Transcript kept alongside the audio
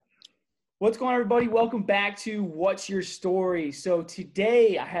What's going on, everybody? Welcome back to What's Your Story? So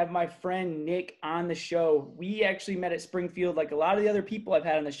today I have my friend Nick on the show. We actually met at Springfield like a lot of the other people I've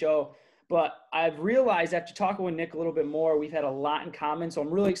had on the show, but I've realized after talking with Nick a little bit more, we've had a lot in common. So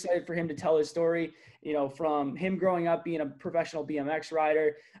I'm really excited for him to tell his story, from him growing up being a professional BMX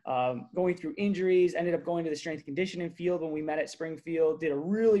rider, going through injuries, ended up going to the strength and conditioning field when we met at Springfield, did a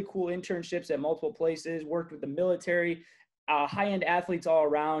really cool internships at multiple places, worked with the military, high-end athletes all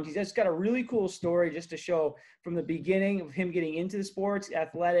around. He's just got a really cool story just to show from the beginning of him getting into the sports,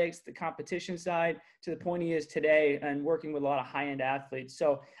 athletics, the competition side, to the point he is today and working with a lot of high-end athletes.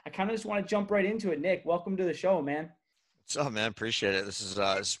 So I kind of just want to jump right into it. Nick, welcome to the show, man. What's up, man? Appreciate it. This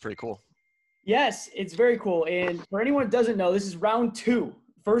is pretty cool. Yes, it's very cool. And for anyone who doesn't know, this is round two.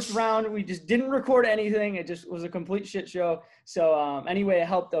 First round, we just didn't record anything. It just was a complete shit show. So anyway, it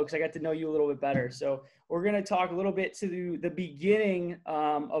helped, though, because I got to know you a little bit better. So we're going to talk a little bit to the beginning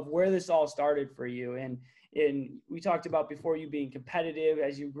of where this all started for you. And we talked about before you being competitive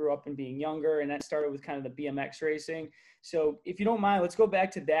as you grew up and being younger, and that started with kind of the BMX racing. So if you don't mind, let's go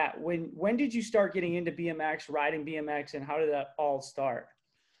back to that. When did you start getting into BMX, riding BMX, and how did that all start?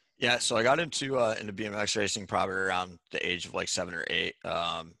 Yeah, so I got into BMX racing probably around the age of like 7 or 8.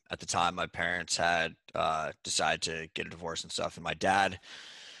 At the time, my parents had decided to get a divorce and stuff, and my dad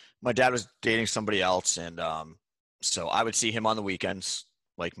was dating somebody else, and so I would see him on the weekends,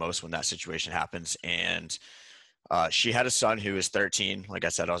 like most when that situation happens. And she had a son who was 13. Like I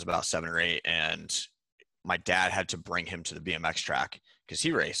said, I was about 7 or 8, and my dad had to bring him to the BMX track because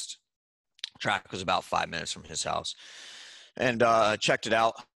he raced. Track was about 5 minutes from his house, and checked it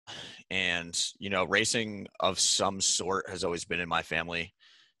out. And racing of some sort has always been in my family,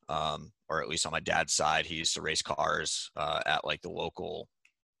 or at least on my dad's side. He used to race cars at like the local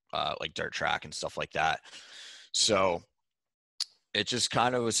like dirt track and stuff like that. So it just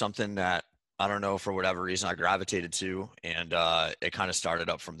kind of was something that, I don't know, for whatever reason I gravitated to, and it kind of started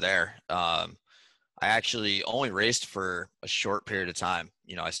up from there. I actually only raced for a short period of time.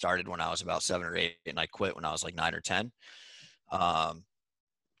 I started when I was about 7 or 8, and I quit when I was like 9 or 10. Um,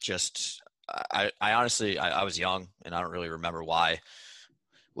 just I honestly I was young, and I don't really remember why.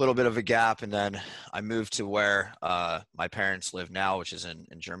 A little bit of a gap, and then I moved to where my parents live now, which is in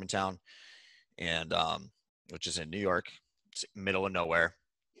Germantown, and which is in New York. It's middle of nowhere.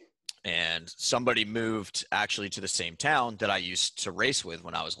 And somebody moved actually to the same town that I used to race with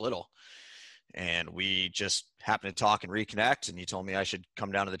when I was little, and we just happened to talk and reconnect, and he told me I should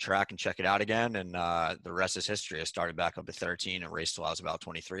come down to the track and check it out again. And the rest is history. I started back up at 13 and raced till I was about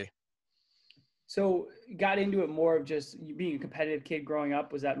 23. So you got into it more of just you being a competitive kid growing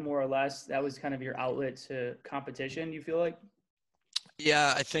up. Was that more or less that was kind of your outlet to competition, you feel like?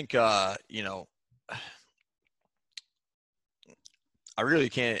 Yeah, I think I really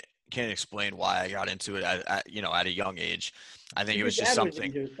can't explain why I got into it at a young age. I think it Your was just dad was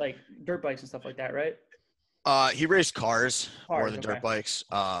something. into like dirt bikes and stuff like that, right? He raced cars more Cars, than okay. dirt bikes.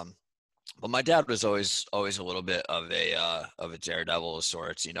 But my dad was always a little bit of a daredevil of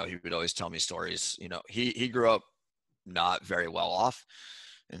sorts. He would always tell me stories. He grew up not very well off,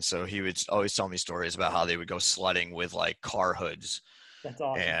 and so he would always tell me stories about how they would go sledding with like car hoods That's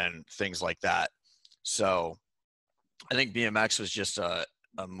awesome. and things like that. So I think BMX was just a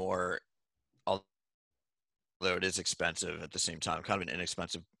more, although it is expensive at the same time, kind of an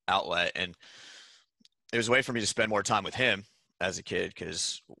inexpensive outlet. And it was a way for me to spend more time with him as a kid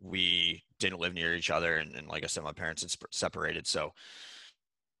because we didn't live near each other. And like I said, my parents had separated. So,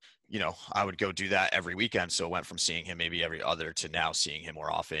 I would go do that every weekend. So it went from seeing him maybe every other to now seeing him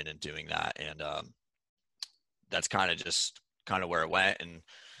more often and doing that. And that's kind of where it went. And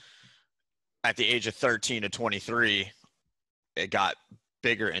at the age of 13 to 23, it got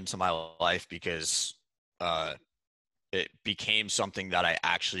bigger into my life because uh, it became something that I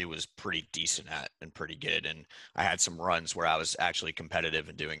actually was pretty decent at and pretty good. And I had some runs where I was actually competitive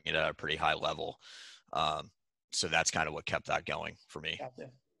and doing it at a pretty high level. Um, so that's kind of what kept that going for me.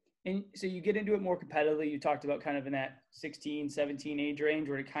 Gotcha. And so you get into it more competitively. You talked about kind of in that 16, 17 age range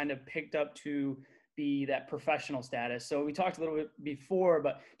where it kind of picked up to be that professional status. So we talked a little bit before,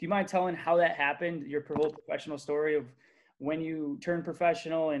 but do you mind telling how that happened, your whole professional story of when you turned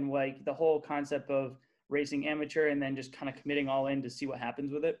professional and like the whole concept of racing amateur and then just kind of committing all in to see what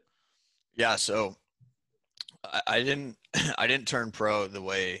happens with it? Yeah. So I didn't, I didn't turn pro the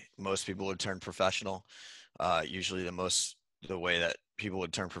way most people would turn professional. Usually the way that people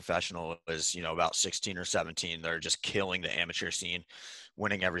would turn professional is, about 16 or 17. They're just killing the amateur scene,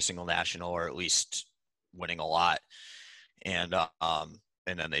 winning every single national, or at least winning a lot. And,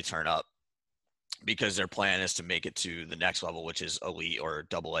 and then they turn up because their plan is to make it to the next level, which is elite or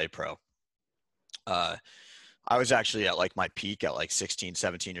double A pro. Uh, I was actually at like my peak at like 16,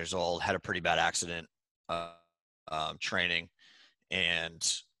 17 years old, had a pretty bad accident uh, training. And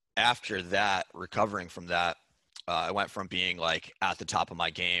after that, recovering from that, I went from being like at the top of my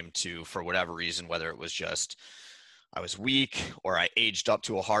game to, for whatever reason, whether it was just I was weak or I aged up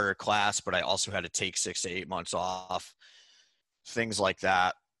to a harder class, but I also had to take 6 to 8 months off, things like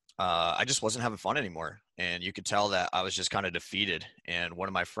that. I just wasn't having fun anymore. And you could tell that I was just kind of defeated. And one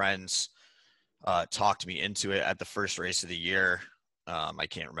of my friends talked me into it at the first race of the year. I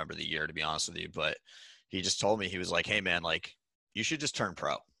can't remember the year, to be honest with you, but he just told me, he was like, hey, man, like, you should just turn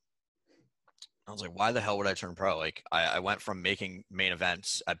pro. I was like, why the hell would I turn pro? Like, I went from making main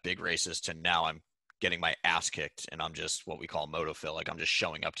events at big races to now I'm getting my ass kicked and I'm just what we call motophil. Like, I'm just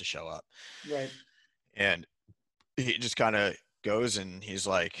showing up to show up. Right. And he just kind of goes and he's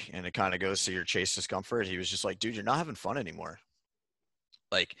like, and it kind of goes to your chase discomfort. He was just like, dude, you're not having fun anymore.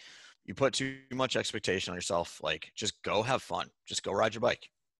 Like, you put too much expectation on yourself. Like, just go have fun. Just go ride your bike.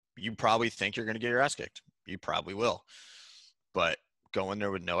 You probably think you're going to get your ass kicked. You probably will. But go in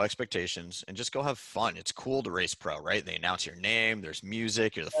there with no expectations and just go have fun. It's cool to race pro, right? They announce your name, there's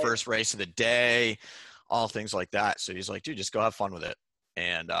music, you're the Right. first race of the day, all things like that. So he's like, dude, just go have fun with it.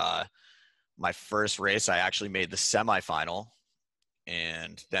 And my first race, I actually made the semifinal.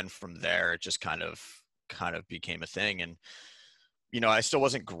 And then from there, it just kind of became a thing. And, I still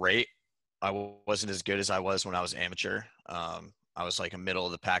wasn't great. I wasn't as good as I was when I was amateur. I was like a middle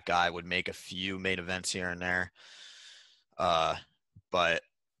of the pack guy, would make a few main events here and there. Uh, but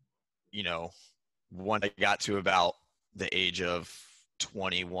you know, once I got to about the age of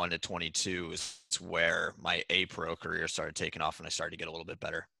 21 to 22 is where my A pro career started taking off and I started to get a little bit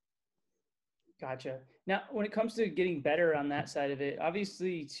better. Gotcha. Now, when it comes to getting better on that side of it,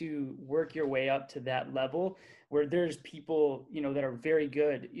 obviously to work your way up to that level where there's people, that are very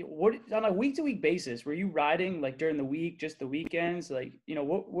good. What on a week to week basis, were you riding like during the week, just the weekends? Like,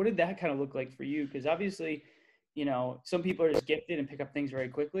 what did that kind of look like for you? Because obviously, some people are just gifted and pick up things very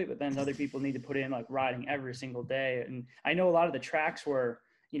quickly, but then other people need to put in like riding every single day. And I know a lot of the tracks were,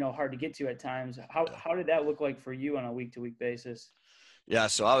 hard to get to at times. How did that look like for you on a week to week basis? Yeah,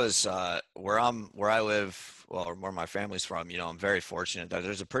 so I was where I live, well, where my family's from. I'm very fortunate that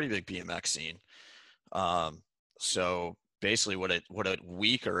there's a pretty big BMX scene. Um, so basically, what a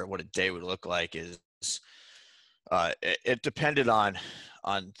week or what a day would look like is it depended on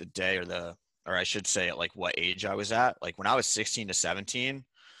the day or I should say, like what age I was at. Like when I was 16 to 17,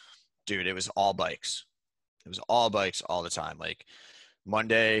 dude, it was all bikes. It was all bikes all the time. Like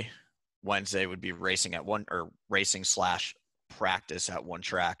Monday, Wednesday would be racing at one or racing slash practice at one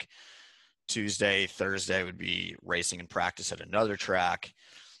track. Tuesday, Thursday would be racing and practice at another track.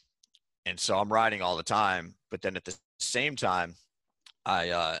 And so I'm riding all the time. But then at the same time,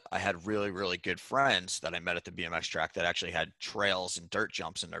 I had really, really good friends that I met at the BMX track that actually had trails and dirt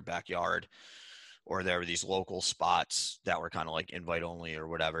jumps in their backyard, or there were these local spots that were kind of like invite only or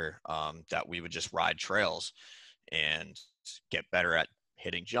whatever, that we would just ride trails and get better at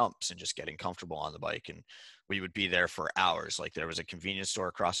hitting jumps and just getting comfortable on the bike. And we would be there for hours. Like there was a convenience store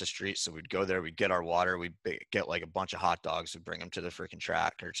across the street. So we'd go there, we'd get our water, we'd get like a bunch of hot dogs, we'd bring them to the freaking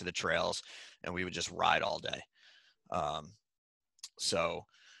track or to the trails, and we would just ride all day. Um, so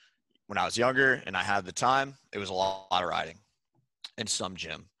when I was younger and I had the time, it was a lot of riding and some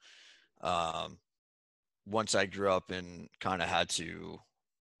gym. Um, Once I grew up and kind of had to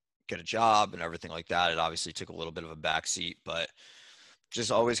get a job and everything like that, it obviously took a little bit of a backseat, but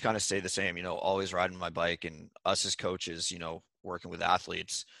just always kind of stayed the same, always riding my bike. And us as coaches, working with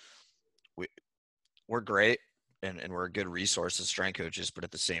athletes, we, we're great and we're a good resource as strength coaches, but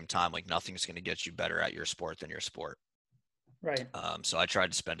at the same time, like nothing's going to get you better at your sport than your sport. Right. So I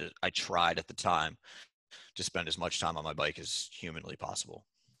tried at the time to spend as much time on my bike as humanly possible.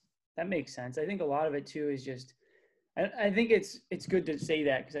 That makes sense. I think a lot of it too is just, I think it's good to say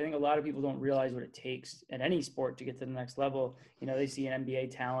that because I think a lot of people don't realize what it takes at any sport to get to the next level. They see an NBA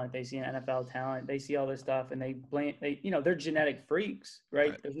talent, they see an NFL talent, they see all this stuff, and they're genetic freaks,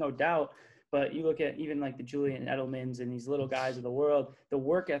 right? Right. There's no doubt. But you look at even like the Julian Edelmans and these little guys of the world, the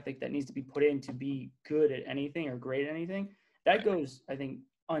work ethic that needs to be put in to be good at anything or great at anything, that Right. goes, I think,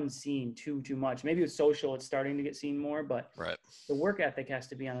 unseen too much. Maybe with social, it's starting to get seen more, but Right. the work ethic has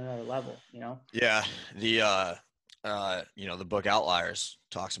to be on another level. Yeah. The book Outliers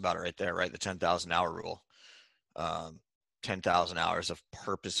talks about it right there, right? The 10,000 hour rule. 10,000 hours of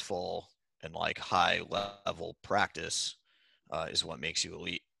purposeful and like high level practice is what makes you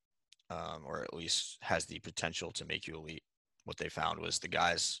elite, or at least has the potential to make you elite. What they found was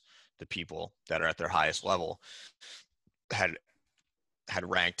the people that are at their highest level had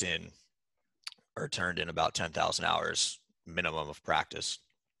ranked in are turned in about 10,000 hours minimum of practice.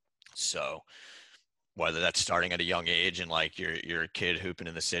 So whether that's starting at a young age and like you're a kid hooping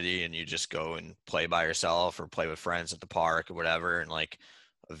in the city and you just go and play by yourself or play with friends at the park or whatever, and like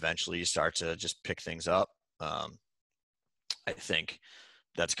eventually you start to just pick things up. I think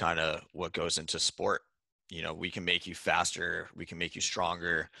that's kind of what goes into sport. You know, we can make you faster, we can make you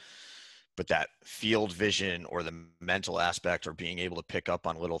stronger, but that field vision or the mental aspect or being able to pick up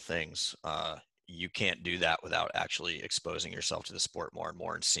on little things, you can't do that without actually exposing yourself to the sport more and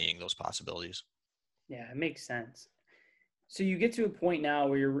more and seeing those possibilities. Yeah, it makes sense. So you get to a point now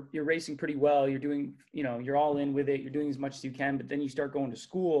where you're racing pretty well. You're doing, you're all in with it. You're doing as much as you can, but then you start going to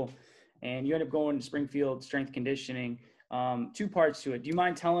school, and you end up going to Springfield strength conditioning. Two parts to it. Do you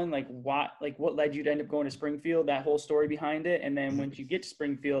mind telling what led you to end up going to Springfield? That whole story behind it, and then once you get to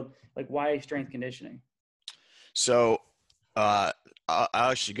Springfield, like why strength conditioning? So I'll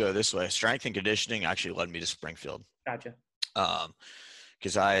actually go this way. Strength and conditioning actually led me to Springfield. Gotcha.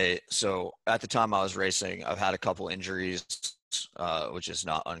 Because so at the time I was racing, I've had a couple injuries, which is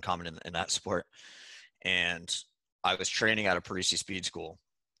not uncommon in that sport. And I was training at a Parisi speed school.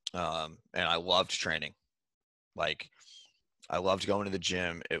 And I loved training. Like, I loved going to the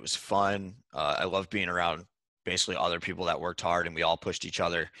gym. It was fun. I loved being around basically other people that worked hard and we all pushed each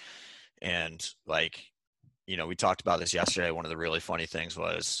other. And like, we talked about this yesterday. One of the really funny things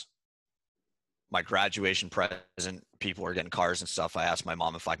was my graduation present, people were getting cars and stuff. I asked my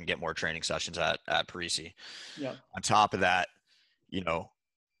mom if I can get more training sessions at Parisi. Yeah. On top of that,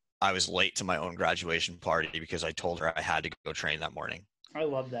 I was late to my own graduation party because I told her I had to go train that morning. I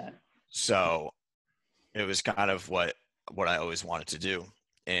love that. So it was kind of what I always wanted to do.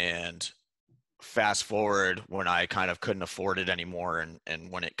 And fast forward when I kind of couldn't afford it anymore,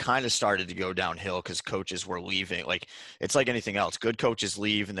 and when it kind of started to go downhill because coaches were leaving. Like, it's like anything else, good coaches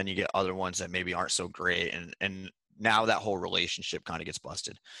leave and then you get other ones that maybe aren't so great, and now that whole relationship kind of gets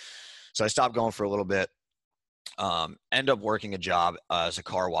busted. So I stopped going for a little bit, end up working a job as a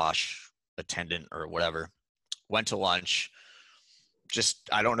car wash attendant or whatever. Went to lunch, just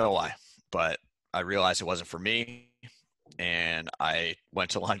I don't know why, but I realized it wasn't for me, and I went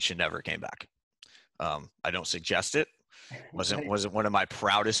to lunch and never came back. I don't suggest it. Wasn't one of my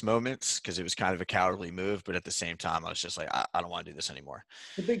proudest moments because it was kind of a cowardly move, but at the same time, I was just like, I don't want to do this anymore.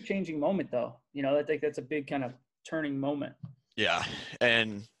 It's a big changing moment, though. I think that's a big kind of turning moment. Yeah,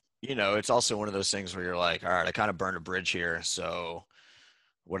 and it's also one of those things where you're like, all right, I kind of burned a bridge here, so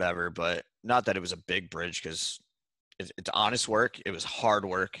whatever. But not that it was a big bridge because it's honest work. It was hard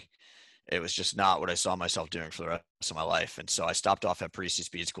work. It was just not what I saw myself doing for the rest of my life. And so I stopped off at Parisi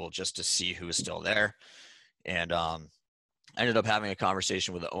Speed School just to see who was still there. And I ended up having a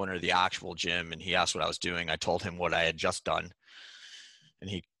conversation with the owner of the actual gym, and he asked what I was doing. I told him what I had just done. And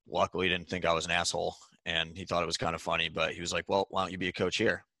he luckily didn't think I was an asshole, and he thought it was kind of funny, but he was like, well, why don't you be a coach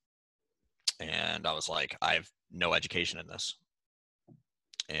here? And I was like, I have no education in this.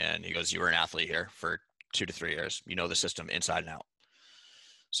 And he goes, you were an athlete here for 2 to 3 years. You know the system inside and out.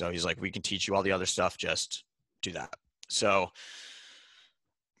 So he's like, we can teach you all the other stuff. Just do that. So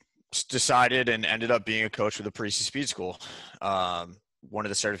decided and ended up being a coach for the Parisi Speed School. One of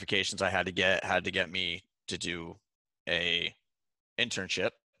the certifications I had to get me to do a internship,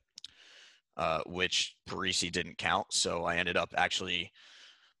 which Parisi didn't count. So I ended up actually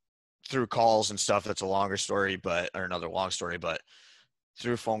through calls and stuff. That's a longer story, or another long story, but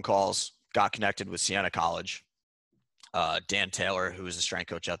through phone calls, got connected with Siena College. Dan Taylor, who was the strength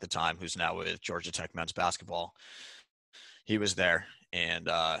coach at the time, who's now with Georgia Tech men's basketball, he was there, and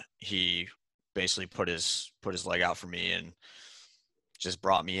he basically put his leg out for me and just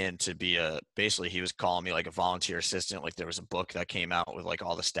brought me in to be basically he was calling me like a volunteer assistant. Like, there was a book that came out with like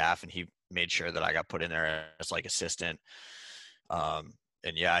all the staff, and he made sure that I got put in there as like assistant.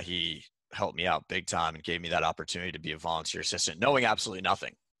 And yeah, he helped me out big time and gave me that opportunity to be a volunteer assistant, knowing absolutely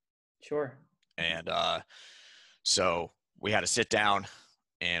nothing. Sure. And so we had to sit down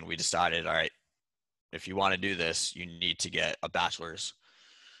and we decided, all right, if you want to do this, you need to get a bachelor's.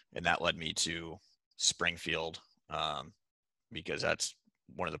 And that led me to Springfield, because that's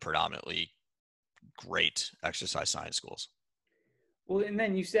one of the predominantly great exercise science schools. Well, and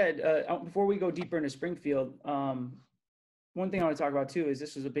then you said, before we go deeper into Springfield, one thing I want to talk about too is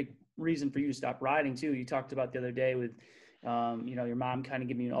this was a big reason for you to stop riding too. You talked about the other day with your mom kind of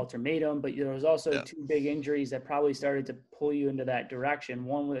giving you an ultimatum, but there was also 2 big injuries that probably started to pull you into that direction.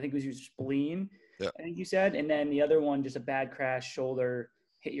 One, I think, was your spleen, I think you said, and then the other one, just a bad crash, shoulder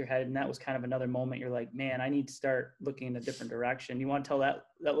hit your head, and that was kind of another moment. You're like, man, I need to start looking in a different direction. You want to tell that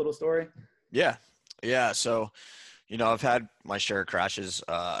little story? Yeah. So, I've had my share of crashes.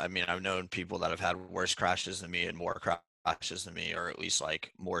 I mean, I've known people that have had worse crashes than me and more crashes than me, or at least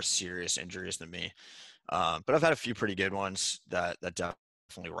like more serious injuries than me. But I've had a few pretty good ones that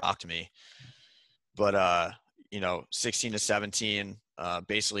definitely rocked me. But 16 to 17,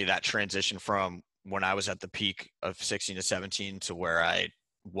 basically that transition from when I was at the peak of 16 to 17 to where I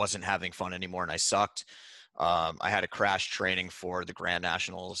wasn't having fun anymore and I sucked. I had a crash training for the Grand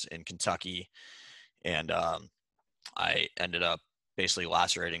Nationals in Kentucky, and I ended up basically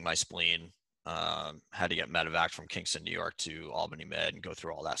lacerating my spleen. Had to get medevac from Kingston, New York to Albany Med and go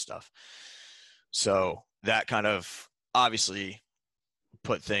through all that stuff. So that kind of obviously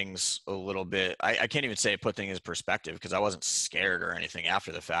put things a little bit, I can't even say it put things in perspective because I wasn't scared or anything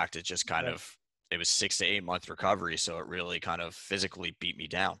after the fact. It just kind Right. of, it was 6 to 8 month recovery. So it really kind of physically beat me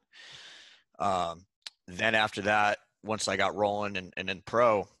down. Um, then after that, once I got rolling and in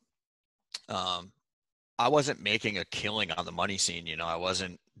pro, um, I wasn't making a killing on the money scene. I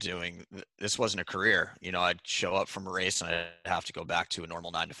wasn't doing, this wasn't a career. I'd show up from a race and I'd have to go back to a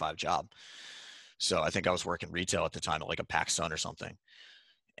normal 9 to 5 job. So I think I was working retail at the time at like a PacSun or something.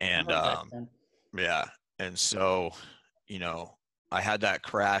 I And remember back then. yeah. And so, you know, I had that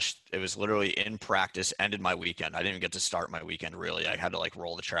crash. It was literally in practice, ended my weekend. I didn't even get to start my weekend really. I had to like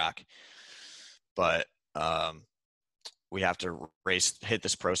roll the track. But we have to hit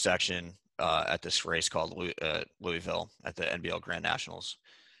this pro section at this race called Louisville at the NBL Grand Nationals,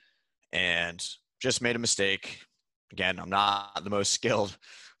 and just made a mistake. Again, I'm not the most skilled,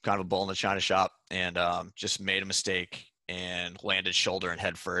 kind of a bull in the china shop, and just made a mistake and landed shoulder and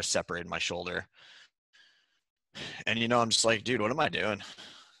head first, separated my shoulder. And I'm just like, dude, what am I doing?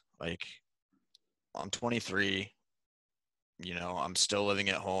 Like, I'm 23. I'm still living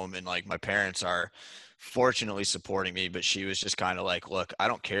at home, and like my parents are fortunately supporting me, but she was just kind of like, look, I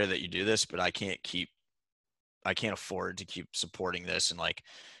don't care that you do this, but I can't afford to keep supporting this and like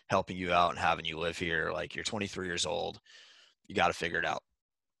helping you out and having you live here. Like, you're 23 years old, you got to figure it out.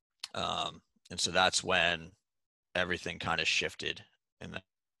 And so that's when everything kind of shifted, and then,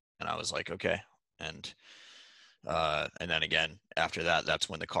 and I was like, okay. And then again after that, that's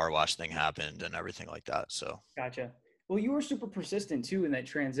when the car wash thing happened and everything like that. So Gotcha. Well, you were super persistent too in that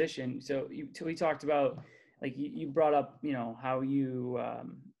transition. So we talked about, like, you brought up, how you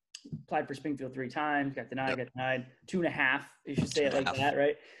applied for Springfield 3 times, got denied, yep, got denied, 2.5. You should say two it and a like half. that,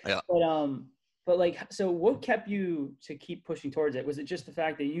 right? Yeah. But like, so what kept you to keep pushing towards it? Was it just the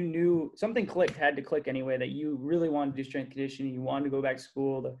fact that you knew something clicked, had to click anyway, that you really wanted to do strength conditioning, you wanted to go back to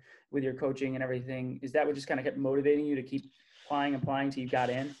school with your coaching and everything? Is that what just kind of kept motivating you to keep applying till you got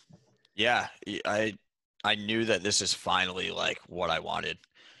in? Yeah, I knew that this is finally like what I wanted.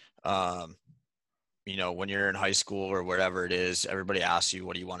 Um, when you're in high school or whatever it is, everybody asks you,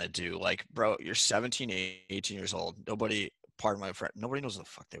 what do you want to do? Like, bro, you're 17, 18 years old. Pardon my friend, nobody knows what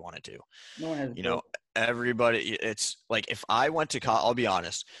the fuck they want to do. No one has a You clue. know, everybody, it's like, if I went to college, I'll be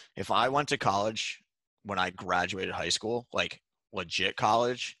honest, if I went to college when I graduated high school, like legit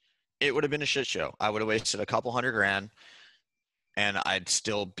college, it would have been a shit show. I would have wasted a couple $100,000 and I'd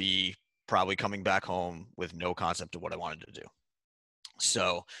still be probably coming back home with no concept of what I wanted to do.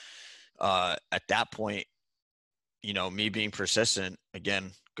 So at that point, me being persistent, again,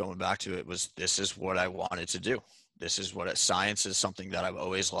 going back to it, was this is what I wanted to do. This is what science is something that I've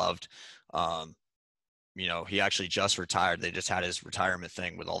always loved. Um, he actually just retired. They just had his retirement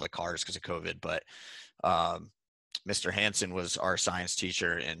thing with all the cars because of COVID. But Mr. Hansen was our science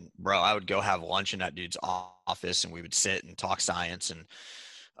teacher, and bro, I would go have lunch in that dude's office, and we would sit and talk science, and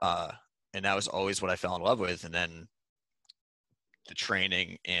that was always what I fell in love with. And then the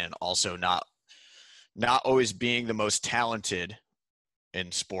training, and also not always being the most talented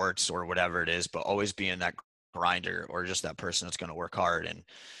in sports or whatever it is, but always being that grinder or just that person that's going to work hard, and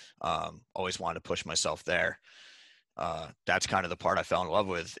always wanted to push myself there. That's kind of the part I fell in love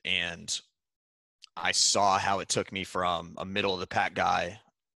with. And I saw how it took me from a middle of the pack guy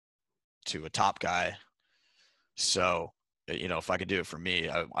to a top guy. So, if I could do it for me,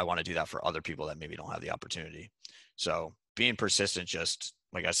 I want to do that for other people that maybe don't have the opportunity. So being persistent, just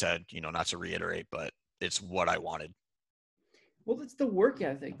like I said, not to reiterate, but it's what I wanted. Well, it's the work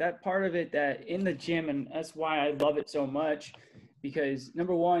ethic, that part of it, that in the gym, and that's why I love it so much, because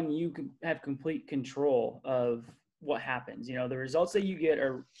number one, you can have complete control of what happens. The results that you get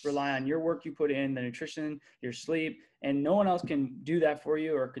are rely on your work you put in, the nutrition, your sleep, and no one else can do that for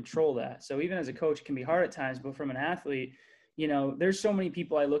you or control that. So even as a coach, it can be hard at times, but from an athlete, there's so many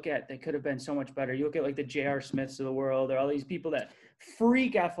people I look at that could have been so much better. You look at like the J.R. Smiths of the world, or all these people that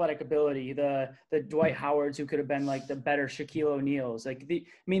freak athletic ability, the Dwight Howards who could have been like the better Shaquille O'Neals. Like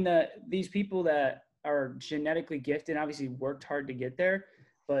these people that are genetically gifted, and obviously worked hard to get there,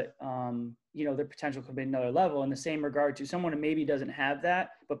 but you know, their potential could be another level. In the same regard to someone who maybe doesn't have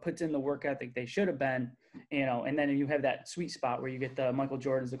that, but puts in the work ethic they should have been, you know, and then you have that sweet spot where you get the Michael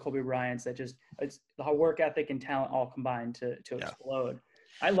Jordans, the Kobe Bryants, that just, it's the work ethic and talent all combined to Yeah. explode.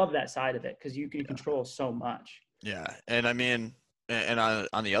 I love that side of it because you can Yeah. control so much. Yeah. And I mean, and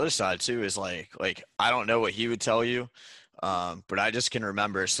on the other side too is like I don't know what he would tell you, but I just can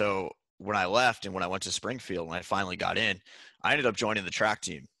remember. So when I left and when I went to Springfield, when I finally got in, I ended up joining the track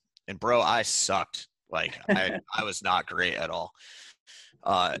team. And bro, I sucked. Like I was not great at all.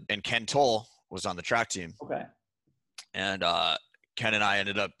 And Ken Toll was on the track team. Okay. And Ken and I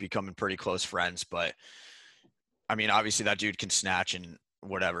ended up becoming pretty close friends. But I mean, obviously that dude can snatch and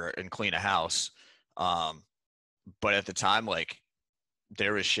whatever and clean a house. But at the time, like,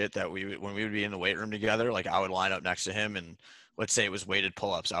 there was shit that when we would be in the weight room together, like I would line up next to him, and let's say it was weighted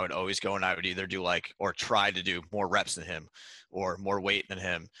pull-ups, I would always go and I would either do like, or try to do more reps than him or more weight than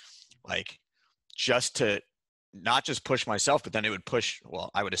him, like just to not just push myself, but then it would push,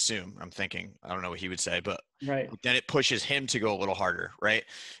 well, I would assume, I'm thinking, I don't know what he would say, but Right. then it pushes him to go a little harder. Right.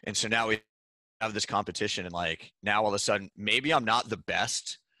 And so now we have this competition, and like now all of a sudden, maybe I'm not the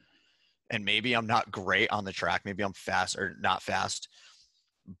best and maybe I'm not great on the track. Maybe I'm fast or not fast,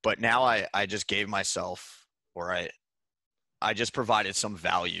 but now I just gave myself, or I just provided some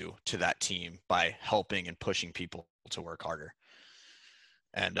value to that team by helping and pushing people to work harder.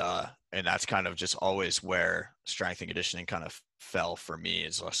 And that's kind of just always where strength and conditioning kind of fell for me,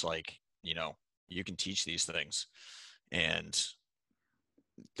 is just like, you know, you can teach these things, and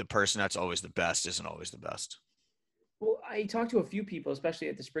the person that's always the best isn't always the best. Well, I talked to a few people, especially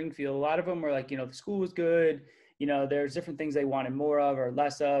at the Springfield. A lot of them were like, you know, the school was good. You know, there's different things they wanted more of or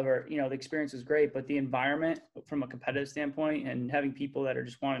less of, or, you know, the experience was great, but the environment from a competitive standpoint and having people that are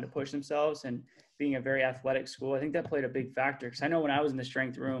just wanting to push themselves and being a very athletic school, I think that played a big factor. Because I know when I was in the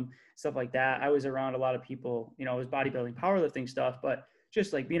strength room, stuff like that, I was around a lot of people, you know, it was bodybuilding, powerlifting stuff, but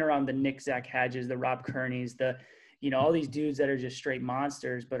just like being around the Nick Zach Hadges, the Rob Kearneys, the, you know, all these dudes that are just straight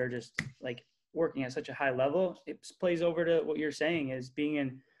monsters, but are just like working at such a high level, it plays over to what you're saying, is being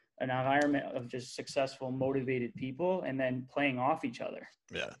in an environment of just successful, motivated people and then playing off each other.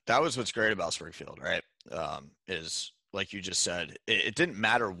 Yeah, that was what's great about Springfield, right? Is like you just said, it didn't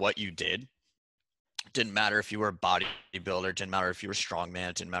matter what you did. It didn't matter if you were a bodybuilder. It didn't matter if you were a strongman.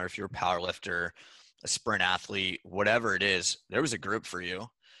 It didn't matter if you were a power lifter, a sprint athlete, whatever it is. There was a group for you.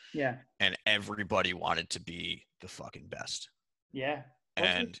 Yeah. And everybody wanted to be the fucking best. Yeah.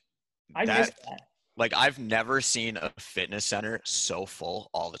 And I miss that. Like, I've never seen a fitness center so full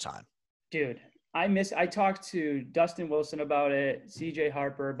all the time. Dude, I talked to Dustin Wilson about it, CJ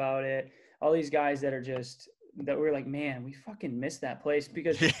Harper about it, all these guys that are just, that were like, man, we fucking missed that place,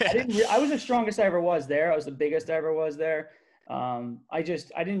 because I was the strongest I ever was there. I was the biggest I ever was there. I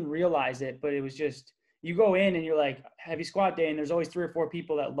didn't realize it, but it was just, you go in and you're like, heavy squat day, and there's always 3 or 4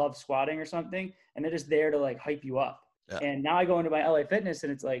 people that love squatting or something, and they're just there to like hype you up. Yeah. And now I go into my LA Fitness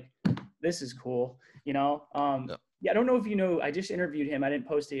and it's like, this is cool, you know? Yeah, I don't know if you know, I just interviewed him. I didn't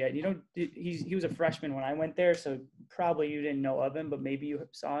post it yet. You know, he was a freshman when I went there, so probably you didn't know of him, but maybe you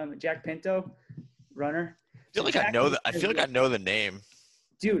saw him. Jack Pinto, runner. I feel like I know the name.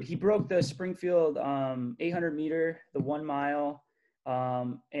 Dude, he broke the Springfield 800 meter, the 1 mile,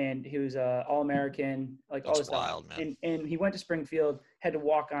 and he was All-American, like all this wild, stuff. Man. And he went to Springfield, had to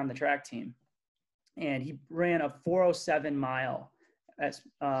walk on the track team, and he ran a 407 mile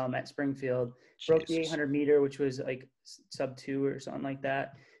at Springfield. Broke the 800 meter, which was like sub 2 or something like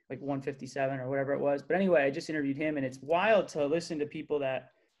that, like 157 or whatever it was. But anyway, I just interviewed him, and it's wild to listen to people that,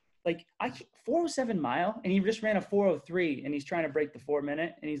 like, 407 mile, and he just ran a 403, and he's trying to break the 4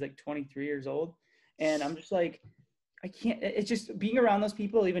 minute, and he's like 23 years old. And I'm just like, I can't, it's just being around those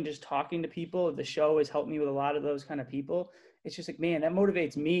people, even just talking to people. The show has helped me with a lot of those kind of people. It's just like, man, that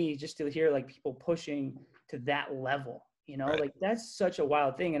motivates me just to hear like people pushing to that level, you know, right. Like that's such a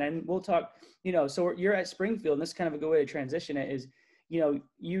wild thing. And then we'll talk, you know, so you're at Springfield, and this is kind of a good way to transition it is, you know,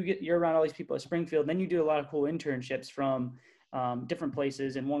 you're around all these people at Springfield, and then you do a lot of cool internships from different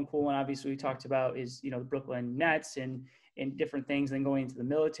places. And one cool one, obviously, we talked about is, you know, the Brooklyn Nets and different things, and then going into the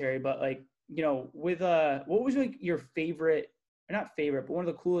military. But like, you know, with what was like your favorite, or not favorite, but one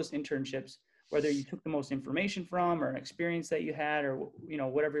of the coolest internships, whether you took the most information from, or an experience that you had, or, you know,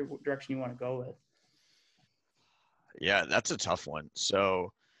 whatever direction you want to go with? Yeah, that's a tough one.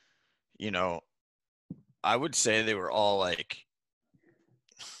 So, you know, I would say they were all like,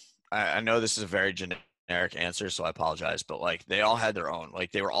 I know this is a very generic answer, so I apologize, but like they all had their own,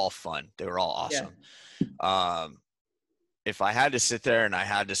 like they were all fun. They were all awesome. Yeah. if I had to sit there and I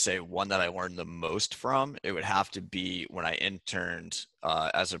had to say one that I learned the most from, it would have to be when I interned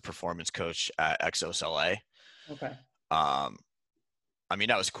as a performance coach at Exos LA. Okay. Um, I mean,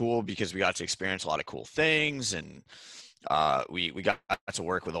 that was cool because we got to experience a lot of cool things, and we got to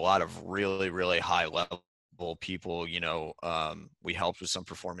work with a lot of really, really high level people. We helped with some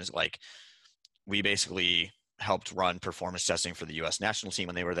performance, like we basically helped run performance testing for the U.S. national team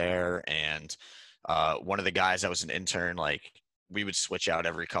when they were there, and one of the guys that was an intern, like we would switch out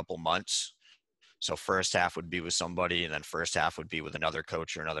every couple months. So first half would be with somebody, and then first half would be with another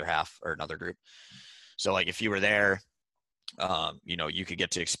coach or another half or another group. So like if you were there, you could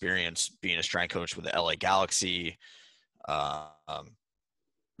get to experience being a strength coach with the LA Galaxy.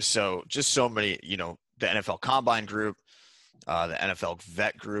 So just so many, the NFL Combine group, the NFL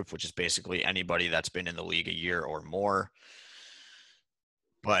Vet group, which is basically anybody that's been in the league a year or more.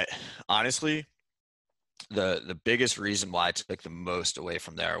 But honestly, the biggest reason why I took the most away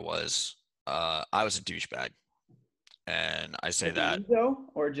from there was I was a douchebag, and I say Like an that. ego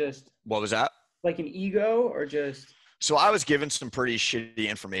or just What was that? like an ego or just So I was given some pretty shitty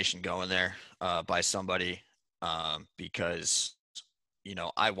information going there by somebody because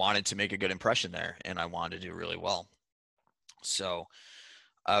I wanted to make a good impression there and I wanted to do really well. So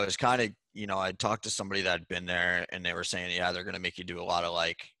I was kind of, I talked to somebody that had been there and they were saying, yeah, they're going to make you do a lot of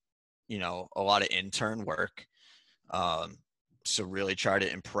a lot of intern work. Um, so really try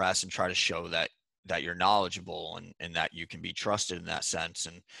to impress and try to show that you're knowledgeable and that you can be trusted in that sense.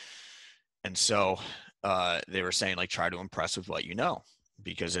 And so they were saying like, try to impress with what you know,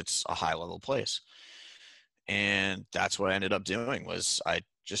 because it's a high level place. And that's what I ended up doing was I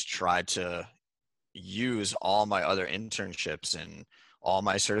just tried to use all my other internships and all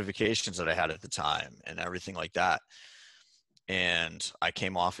my certifications that I had at the time and everything like that. And I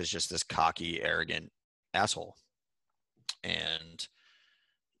came off as just this cocky, arrogant asshole. And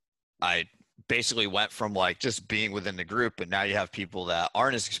I basically went from like just being within the group, and now you have people that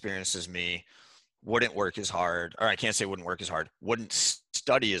aren't as experienced as me, wouldn't work as hard, or I can't say wouldn't work as hard, wouldn't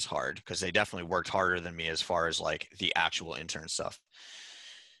study as hard, because they definitely worked harder than me as far as like the actual intern stuff.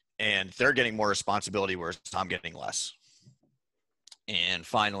 And they're getting more responsibility, whereas I'm getting less. And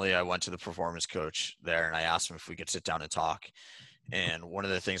finally, I went to the performance coach there and I asked him if we could sit down and talk. And one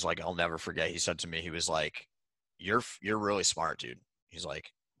of the things, like, I'll never forget, he said to me, he was like, you're really smart, dude. He's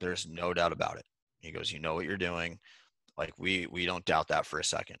like, there's no doubt about it. He goes, you know what you're doing. Like, we don't doubt that for a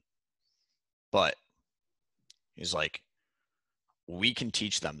second. But he's like, we can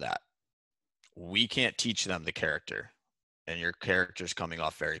teach them that. We can't teach them the character. And your character's coming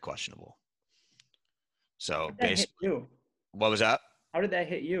off very questionable. So how did that hit basically, you? what was that? How did that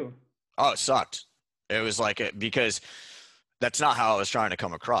hit you? Oh, it sucked. It was like, because that's not how I was trying to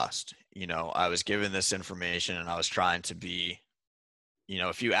come across. I was given this information and I was trying to be,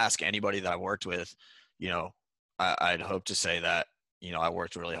 if you ask anybody that I worked with, I'd hope to say that, I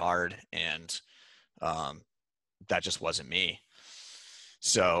worked really hard, and that just wasn't me.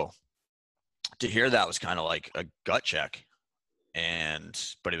 So to hear that was kind of like a gut check,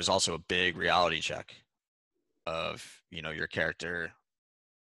 but it was also a big reality check of, your character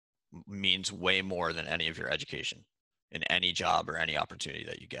means way more than any of your education in any job or any opportunity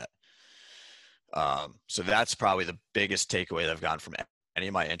that you get. So that's probably the biggest takeaway that I've gotten from any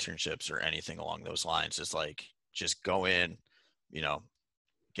of my internships or anything along those lines, is like, just go in,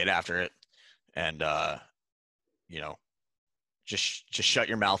 get after it, and just shut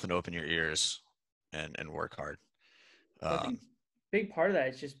your mouth and open your ears and work hard. Well, I think big part of that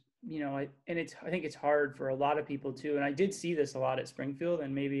is just, I think it's hard for a lot of people too. And I did see this a lot at Springfield,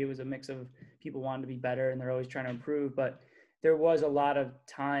 and maybe it was a mix of people wanting to be better and they're always trying to improve, but there was a lot of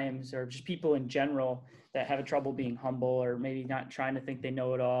times, or just people in general, that have trouble being humble, or maybe not trying to think they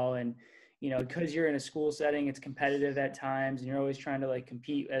know it all. And, because you're in a school setting, it's competitive at times and you're always trying to like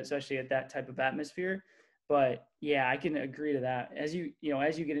compete, especially at that type of atmosphere. But yeah, I can agree to that. As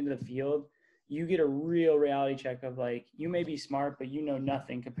as you get into the field, you get a real reality check of like, you may be smart, but you know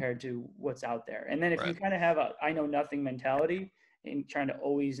nothing compared to what's out there. And then if you Right. kind of have a I know nothing mentality and trying to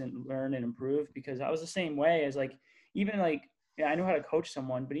always learn and improve, because I was the same way as like, even like, yeah, I know how to coach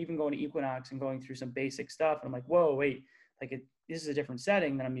someone, but even going to Equinox and going through some basic stuff, and I'm like, whoa, wait, like this is a different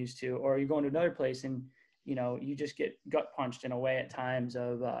setting than I'm used to. Or you go into another place and, you just get gut punched in a way at times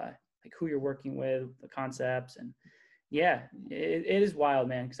of like who you're working with, the concepts. And yeah, it is wild,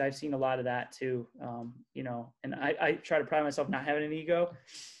 man, because I've seen a lot of that too. And I try to pride myself not having an ego,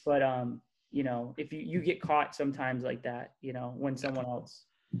 but if you get caught sometimes like that, when someone else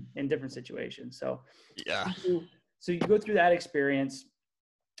in different situations. So Yeah. so you go through that experience.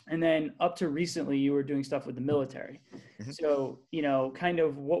 And then up to recently, you were doing stuff with the military. Mhm. So, you know, kind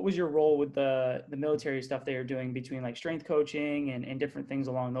of what was your role with the military stuff they were doing between like strength coaching and different things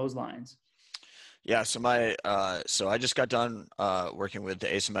along those lines? Yeah, so I just got done working with the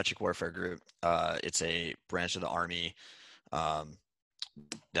Asymmetric Warfare Group. It's a branch of the Army, um,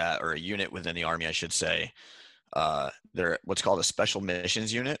 that or a unit within the Army, I should say. They're what's called a Special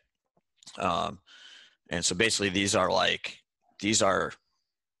Missions Unit. Um, and so basically these are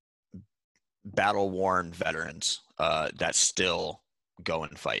battle worn veterans that still go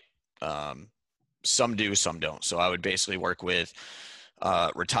and fight. Um, some do, some don't. So I would basically work with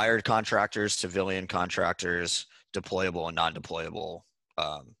retired contractors, civilian contractors, deployable and non-deployable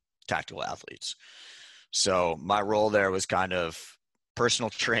tactical athletes. So my role there was kind of personal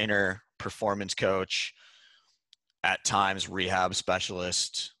trainer, performance coach, at times rehab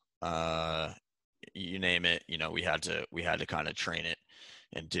specialist, you name it. You know, we had to kind of train it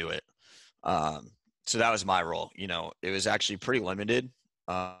and do it. Um, so that was my role. You know, it was actually pretty limited,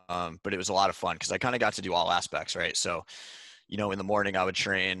 but it was a lot of fun because I kind of got to do all aspects, right? So, you know, in the morning I would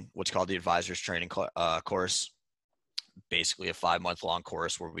train what's called the advisors training course, basically a 5 month long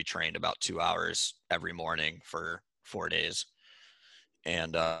course where we trained about 2 hours every morning for 4 days.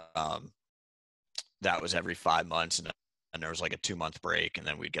 And that was every 5 months. And there was like a 2 month break and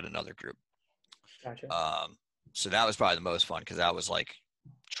then we'd get another group. Gotcha. So that was probably the most fun because that was like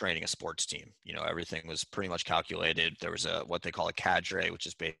training a sports team. You know, everything was pretty much calculated. There was what they call a cadre, which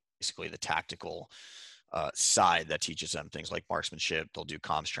is basically the tactical side that teaches them things like marksmanship. They'll do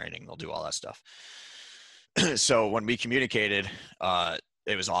comms training. They'll do all that stuff. So when we communicated,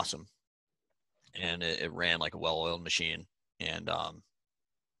 it was awesome, and it ran like a well-oiled machine, and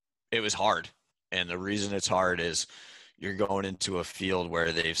it was hard. And the reason it's hard is you're going into a field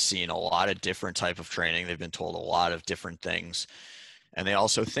where they've seen a lot of different type of training. They've been told a lot of different things, and they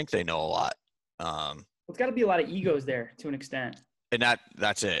also think they know a lot. It's got to be a lot of egos there to an extent. And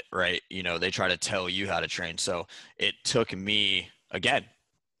that's it, right? You know, they try to tell you how to train. So it took me, again,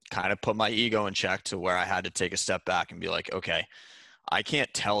 kind of put my ego in check to where I had to take a step back and be like, okay, I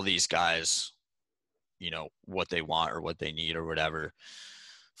can't tell these guys, you know, what they want or what they need or whatever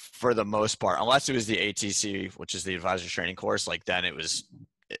for the most part, unless it was the ATC, which is the advisors training course. Like then it was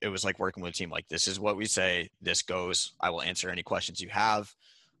like working with a team. Like, this is what we say, this goes. I will answer any questions you have.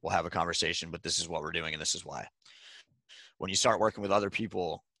 We'll have a conversation, but this is what we're doing and this is why. When you start working with other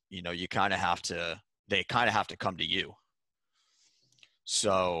people, you know, they kind of have to come to you.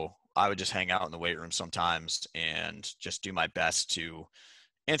 So I would just hang out in the weight room sometimes and just do my best to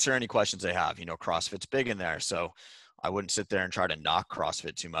answer any questions they have. You know, CrossFit's big in there, so I wouldn't sit there and try to knock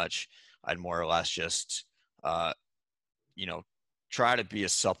CrossFit too much. I'd more or less just, you know, try to be a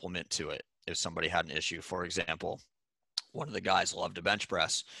supplement to it if somebody had an issue. For example, one of the guys loved to bench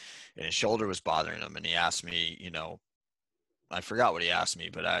press and his shoulder was bothering him. And he asked me, you know, I forgot what he asked me,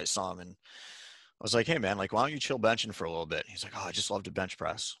 but I saw him and I was like, hey man, like, why don't you chill benching for a little bit? He's like, oh, I just love to bench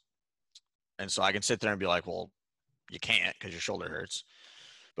press. And so I can sit there and be like, well, you can't because your shoulder hurts.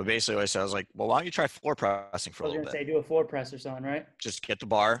 But basically what I said, I was like, well, why don't you try floor pressing for I a was little gonna bit? say do a floor press or something, right? Just get the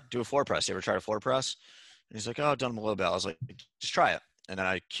bar, do a floor press. You ever try to floor press? And he's like, oh, I've done them a little bit. I was like, just try it. And then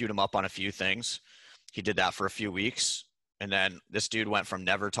I queued him up on a few things. He did that for a few weeks. And then this dude went from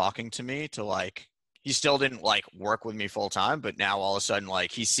never talking to me to like, he still didn't like work with me full time, but now all of a sudden,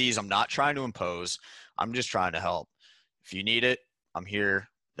 like, he sees I'm not trying to impose. I'm just trying to help. If you need it, I'm here,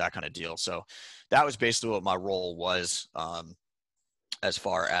 that kind of deal. So that was basically what my role was, as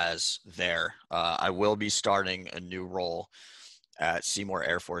far as there. I will be starting a new role at Seymour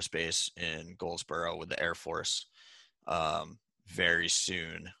Air Force Base in Goldsboro with the Air Force, very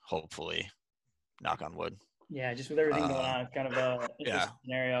soon, hopefully. Knock on wood. Yeah, just with everything going Uh, on, it's kind of a yeah. interesting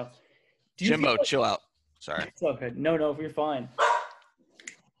scenario. Do you feel Jimbo, like chill out. Sorry. it's all good? No, you're fine.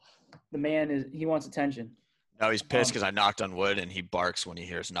 The man he wants attention. No, he's pissed Um, because I knocked on wood and he barks when he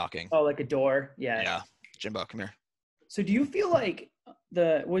hears knocking. oh, like a door. Yeah. Yeah. Jimbo, come here. So do you feel like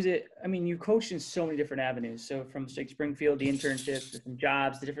I mean, you coached in so many different avenues. So from Springfield, the internships, different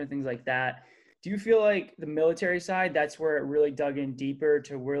jobs, the different things like that. Do you feel like the military side, that's where it really dug in deeper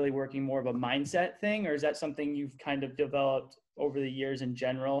to really working more of a mindset thing? Or is that something you've kind of developed over the years in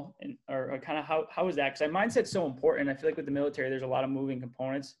general? And or kind of how is that? Because mindset's so important. I feel like with the military, there's a lot of moving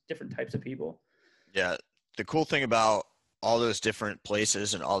components, different types of people. Yeah. The cool thing about all those different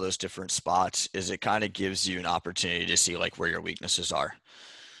places and all those different spots is it kind of gives you an opportunity to see like where your weaknesses are.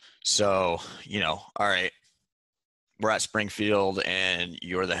 So, you know, all right, we're at Springfield and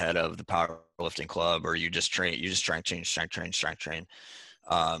you're the head of the powerlifting club, or you just train, strength train.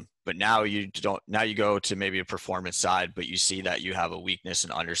 But now you don't, now you go to maybe a performance side, but you see that you have a weakness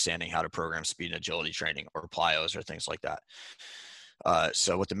in understanding how to program speed and agility training or plyos or things like that.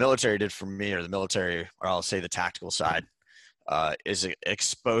 So what the military did for me, or the military, or I'll say the tactical side, is it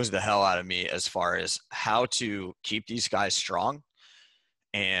exposed the hell out of me as far as how to keep these guys strong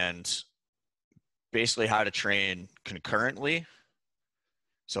and basically how to train concurrently.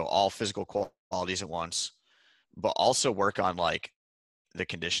 So all physical qualities at once, but also work on like the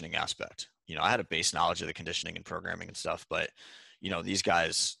conditioning aspect. You know, I had a base knowledge of the conditioning and programming and stuff, but you know, these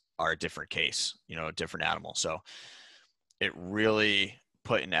guys are a different case, you know, a different animal. So it really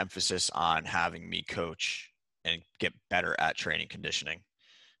put an emphasis on having me coach and get better at training conditioning.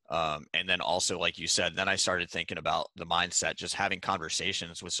 And then also, like you said, then I started thinking about the mindset, just having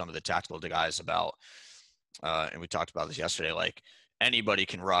conversations with some of the tactical guys about, and we talked about this yesterday, like anybody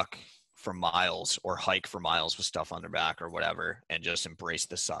can ruck for miles or hike for miles with stuff on their back or whatever, and just embrace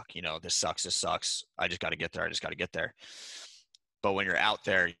the suck. You know, this sucks, this sucks. I just got to get there. I just got to get there. But when you're out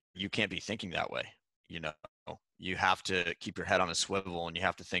there, you can't be thinking that way. You know, you have to keep your head on a swivel, and you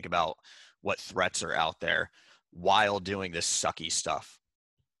have to think about what threats are out there while doing this sucky stuff.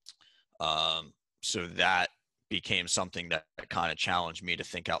 So that became something that kind of challenged me to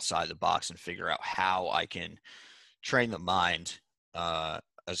think outside the box and figure out how I can train the mind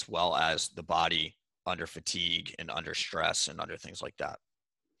as well as the body under fatigue and under stress and under things like that.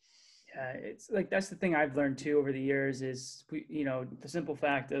 Yeah, it's like that's the thing I've learned too over the years is the simple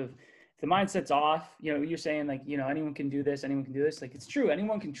fact of if the mindset's off, you're saying like, anyone can do this, anyone can do this. Like it's true,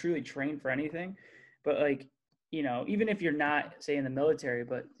 anyone can truly train for anything. But like, even if you're not say in the military,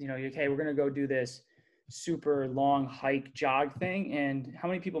 but okay, we're gonna go do this super long hike jog thing, and how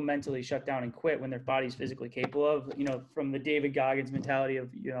many people mentally shut down and quit when their body's physically capable of, from the David Goggins mentality of,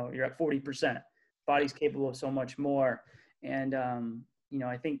 you're at 40%, body's capable of so much more. And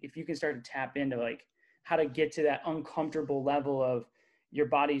I think if you can start to tap into like how to get to that uncomfortable level of your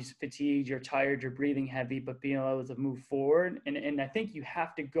body's fatigued, you're tired, you're breathing heavy, but being able to move forward. And I think you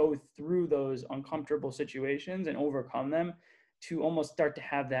have to go through those uncomfortable situations and overcome them to almost start to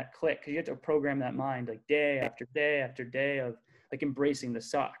have that click. Cause you have to program that mind like day after day after day of like embracing the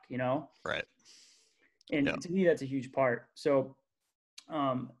suck, Right. And Yeah. to me, that's a huge part. So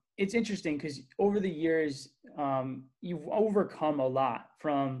it's interesting because over the years, you've overcome a lot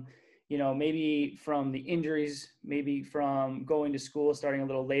from, maybe from the injuries, maybe from going to school, starting a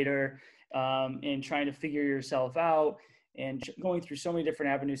little later, and trying to figure yourself out and going through so many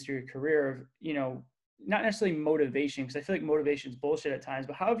different avenues through your career, not necessarily motivation, because I feel like motivation is bullshit at times,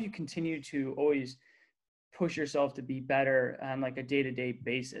 but how have you continued to always push yourself to be better on like a day-to-day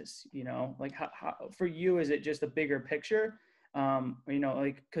basis? Like how for you, is it just a bigger picture?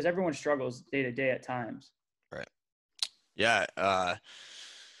 Like, cause everyone struggles day to day at times. Right. Yeah.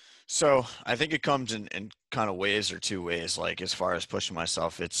 So I think it comes in kind of ways or two ways. Like as far as pushing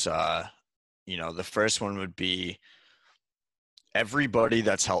myself, it's, the first one would be everybody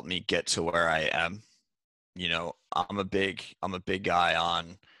that's helped me get to where I am. I'm a big guy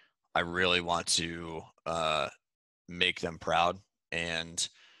on, I really want to make them proud and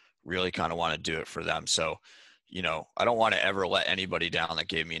really kind of want to do it for them. So, I don't want to ever let anybody down that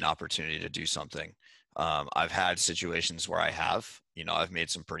gave me an opportunity to do something. I've had situations where I've made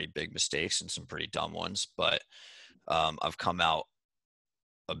some pretty big mistakes and some pretty dumb ones, but I've come out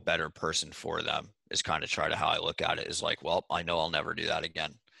a better person for them is kind of try to how I look at it is like, well, I know I'll never do that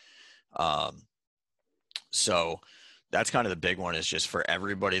again. So that's kind of the big one is just for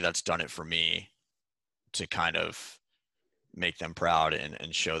everybody that's done it for me to kind of make them proud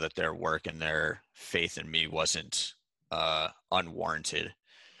and show that their work and their faith in me wasn't unwarranted.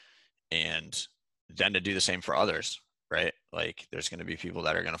 And then to do the same for others, right? Like there's going to be people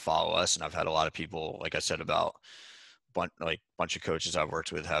that are going to follow us. And I've had a lot of people, like I said, about bunch of coaches I've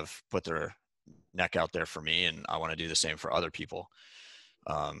worked with have put their neck out there for me. And I want to do the same for other people.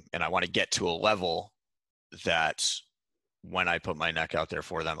 And I want to get to a level that when I put my neck out there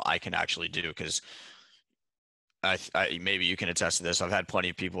for them, I can actually do, because I maybe you can attest to this. I've had plenty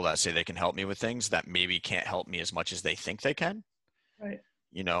of people that say they can help me with things that maybe can't help me as much as they think they can. Right.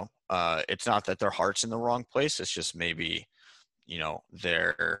 It's not that their heart's in the wrong place. It's just maybe,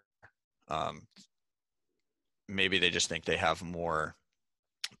 they're, maybe they just think they have more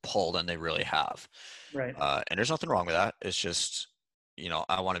pull than they really have. Right. And there's nothing wrong with that. It's just,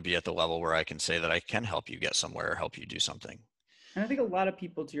 I want to be at the level where I can say that I can help you get somewhere or help you do something. And I think a lot of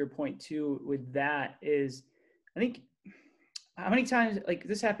people, to your point too, with that is, I think how many times, like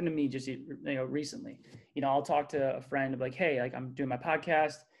this happened to me just, recently, I'll talk to a friend of like, hey, like I'm doing my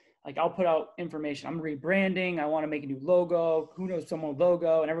podcast. like I'll put out information. I'm rebranding. I want to make a new logo. Who knows someone with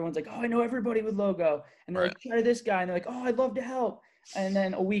logo? And everyone's like, oh, I know everybody with logo. And they're Right. like, try this guy. And they're like, oh, I'd love to help. And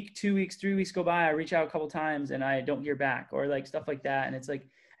then a week, 2 weeks, 3 weeks go by. I reach out a couple times and I don't hear back, or like stuff like that. And it's like,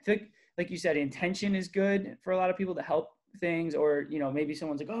 I feel like you said, intention is good for a lot of people to help things, or, you know, maybe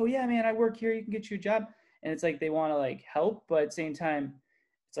someone's like, oh yeah, man, I work here. You can get you a job. And it's like, they want to like help, but at the same time,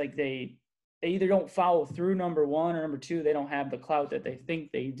 it's like they either don't follow through, number one, or number two, they don't have the clout that they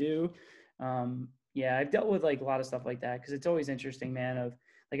think they do. Yeah, I've dealt with like a lot of stuff like that, because it's always interesting, man, of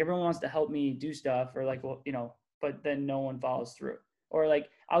like everyone wants to help me do stuff, or like, well, you know, but then no one follows through. Or like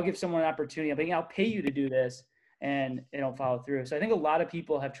I'll give someone an opportunity, I'm like, I'll pay you to do this, and they don't follow through. So I think a lot of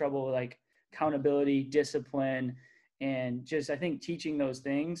people have trouble with like accountability, discipline, and just I think teaching those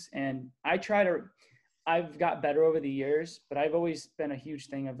things. And I've got better over the years, but I've always been a huge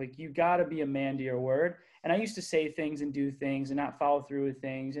thing of like, you got to be a man to your word. And I used to say things and do things and not follow through with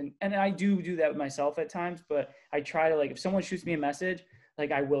things. And I do that with myself at times, but I try to, like, if someone shoots me a message,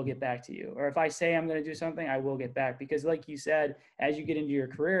 like I will get back to you. Or if I say I'm going to do something, I will get back, because like you said, as you get into your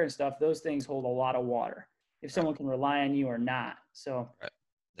career and stuff, those things hold a lot of water if someone can rely on you or not. So Right.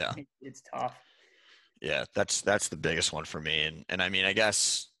 Yeah. It's tough. Yeah. That's the biggest one for me. And I mean, I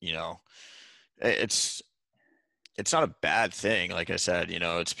guess, you know, it's not a bad thing. Like I said, you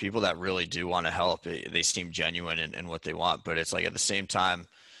know, it's people that really do want to help. They seem genuine in what they want, but it's like at the same time,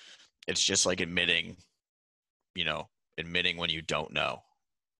 it's just like admitting when you don't know.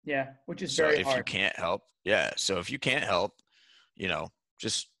 Yeah. Which is So very if you hard. can't help, yeah. So if you can't help, you know,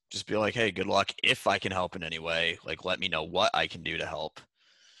 just be like, hey, good luck. If I can help in any way, like let me know what I can do to help.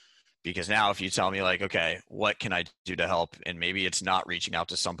 Because now if you tell me like, okay, what can I do to help? And maybe it's not reaching out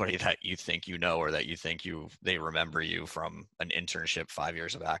to somebody that you think you know, or that you think they remember you from an internship 5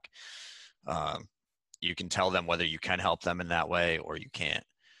 years back. You can tell them whether you can help them in that way or you can't.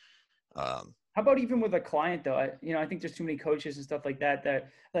 How about even with a client though? I think there's too many coaches and stuff like that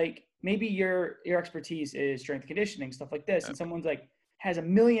like maybe your expertise is strength conditioning, stuff like this, and someone's like has a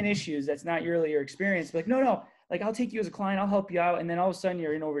million issues that's not really your experience. Like, no, like I'll take you as a client, I'll help you out, and then all of a sudden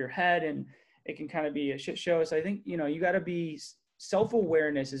you're in over your head, and it can kind of be a shit show. So I think you got to be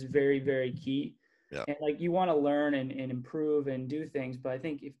self-awareness is very, very key. Yeah. And like you want to learn and improve and do things, but I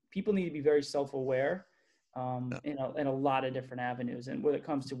think if people need to be very self-aware in a lot of different avenues, and when it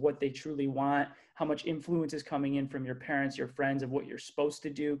comes to what they truly want, how much influence is coming in from your parents, your friends, of what you're supposed to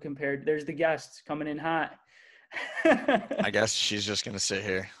do compared. There's the guests coming in hot. I guess she's just gonna sit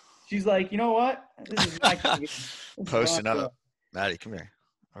here. She's like, you know what? This is my posting up. Maddie, come here.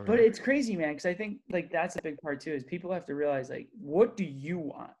 But it's crazy, man, because I think like that's a big part too, is people have to realize like, what do you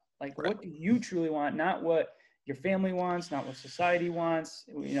want? Like, right. What do you truly want? Not what your family wants, not what society wants,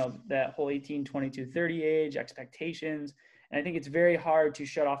 that whole 18, 22, 30 age, expectations. And I think it's very hard to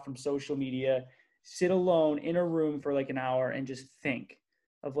shut off from social media, sit alone in a room for like an hour and just think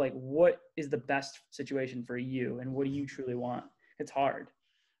of like, what is the best situation for you and what do you truly want? It's hard.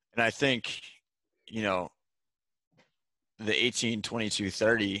 And I think, the 18, 22,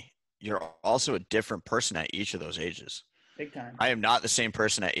 30, you're also a different person at each of those ages. Big time. I am not the same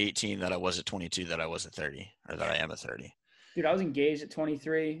person at 18 that I was at 22 that I was at 30, or that I am at 30. Dude, I was engaged at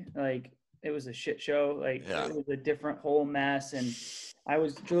 23. Like, it was a shit show. Like, It was a different whole mess. And I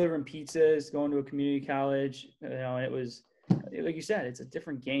was delivering pizzas, going to a community college, and it was, like you said, it's a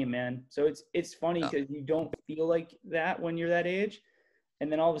different game, man. So it's funny because you don't feel like that when you're that age.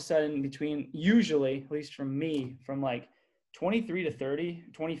 And then all of a sudden usually, at least from me, from like 23 to 30,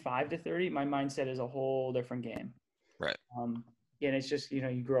 25 to 30, my mindset is a whole different game. Right. And it's just,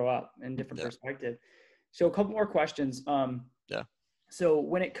 you grow up in different perspective. So a couple more questions. So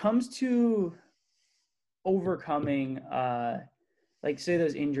when it comes to overcoming, like say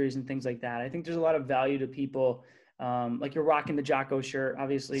those injuries and things like that, I think there's a lot of value to people. Like you're rocking the Jocko shirt.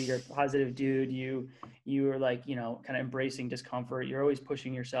 Obviously you're a positive dude. You are like, kind of embracing discomfort. You're always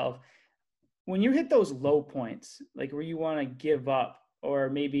pushing yourself. When you hit those low points, like where you want to give up, or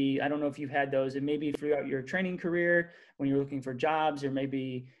maybe, I don't know if you've had those, and maybe throughout your training career, when you're looking for jobs, or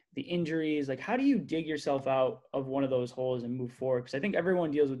maybe the injuries, like how do you dig yourself out of one of those holes and move forward? Because I think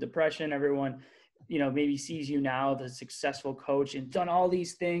everyone deals with depression. Everyone, maybe sees you now, the successful coach, and done all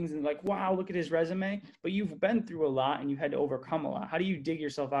these things and like, wow, look at his resume, but you've been through a lot and you had to overcome a lot. How do you dig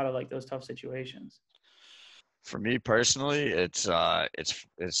yourself out of like those tough situations? For me personally, it's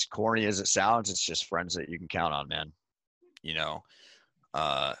as corny as it sounds. It's just friends that you can count on, man.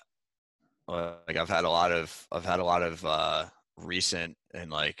 Like I've had a lot of recent,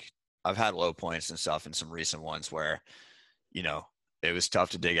 and like I've had low points and stuff, and some recent ones where, it was tough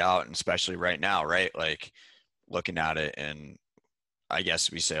to dig out, and especially right now, right? Like looking at it, and I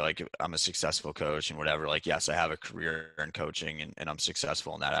guess we say like I'm a successful coach and whatever, like, yes, I have a career in coaching and I'm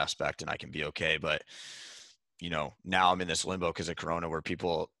successful in that aspect and I can be okay. But, now I'm in this limbo because of Corona where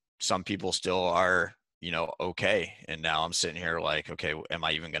some people still are, okay. And now I'm sitting here like, okay, am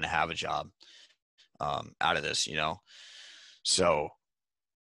I even going to have a job out of this, So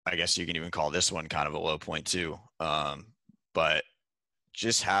I guess you can even call this one kind of a low point too. But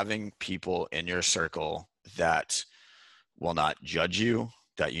just having people in your circle that will not judge you,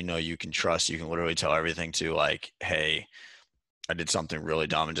 that you can trust, you can literally tell everything to, like, hey, I did something really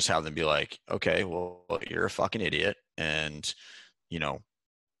dumb, and just have them be like, okay, well, you're a fucking idiot, and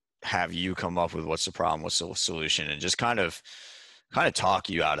have you come up with what's the problem, what's the solution, and just kind of talk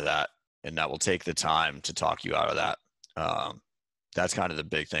you out of that, and that will take the time to talk you out of that. That's kind of the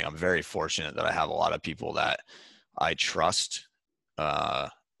big thing. I'm very fortunate that I have a lot of people that I trust,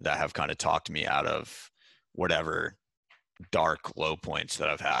 that have kind of talked me out of whatever dark low points that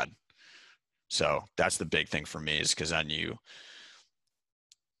I've had. So that's the big thing for me, is because then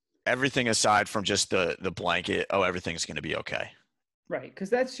everything aside from just the blanket, oh, everything's going to be okay. Right. Because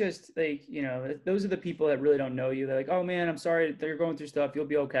that's just like, those are the people that really don't know you. They're like, oh man, I'm sorry that you're going through stuff. You'll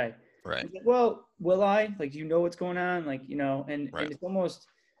be okay. Right. Like, well, will I? Like, do you know what's going on? Like, and it's almost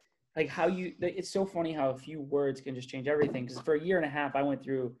like it's so funny how a few words can just change everything. Because for a year and a half, I went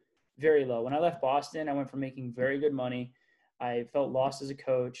through very low. When I left Boston, I went from making very good money. I felt lost as a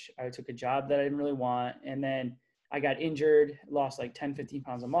coach. I took a job that I didn't really want. And then I got injured, lost like 10, 15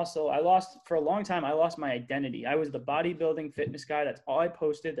 pounds of muscle. For a long time, I lost my identity. I was the bodybuilding fitness guy. That's all I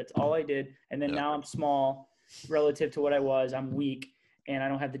posted. That's all I did. And then now I'm small relative to what I was. I'm weak and I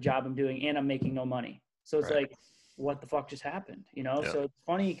don't have the job I'm doing and I'm making no money. So it's like, what the fuck just happened? So it's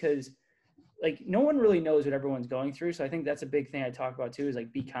funny because like no one really knows what everyone's going through. So I think that's a big thing I talk about too, is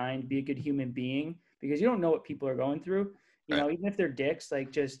like, be kind, be a good human being, because you don't know what people are going through. Even if they're dicks,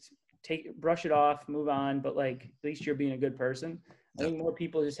 like just brush it off, move on, but like at least you're being a good person. I think more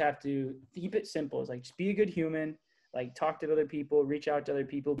people just have to keep it simple. It's like, just be a good human, like talk to other people, reach out to other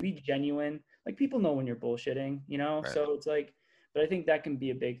people, be genuine. Like people know when you're bullshitting, So it's like, but I think that can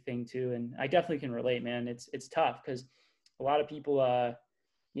be a big thing too. And I definitely can relate, man. It's tough because a lot of people,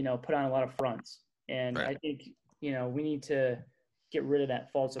 put on a lot of fronts. And I think, we need to get rid of that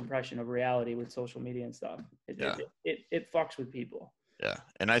false impression of reality with social media and stuff. It fucks with people. Yeah.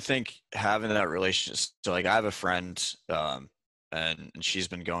 And I think having that relationship, so like I have a friend, and she's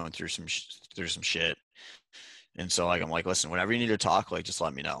been going through some shit. And so like, I'm like, listen, whenever you need to talk, like, just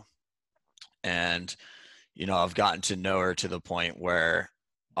let me know. And, I've gotten to know her to the point where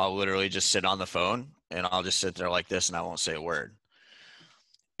I'll literally just sit on the phone and I'll just sit there like this and I won't say a word.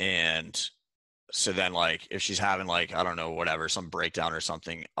 And so then like, if she's having like, I don't know, whatever, some breakdown or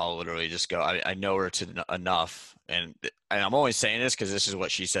something, I'll literally just go, I know her to enough. And I'm only saying this because this is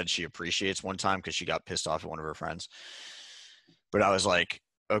what she said she appreciates one time, because she got pissed off at one of her friends. But I was like,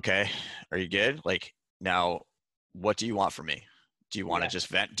 okay, are you good? Like, now, what do you want from me? Do you want to just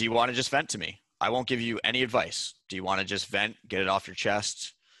vent? Do you want to just vent to me? I won't give you any advice. Do you want to just vent, get it off your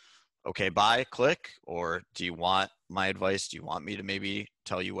chest? Okay, bye, click. Or do you want my advice? Do you want me to maybe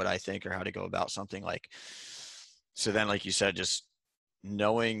tell you what I think or how to go about something? Like, so then, like you said, just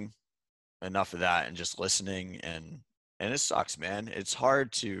knowing enough of that and just listening, and it sucks, man. It's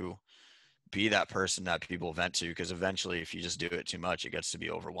hard to be that person that people vent to, because eventually if you just do it too much, it gets to be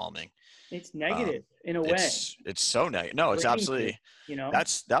overwhelming. It's negative in a way. It's so negative. No, it's absolutely,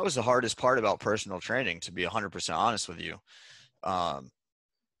 that was the hardest part about personal training, to be 100% honest with you,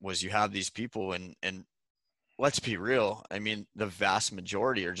 was you have these people and let's be real. I mean, the vast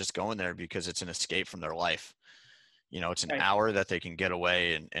majority are just going there because it's an escape from their life. It's an hour that they can get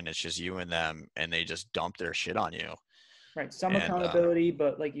away and it's just you and them, and they just dump their shit on you. Right. Some accountability,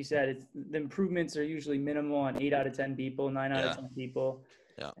 but like you said, the improvements are usually minimal on 8 out of 10 people, 9 out of 10 people.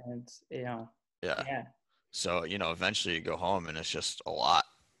 Yeah. And So, eventually you go home and it's just a lot.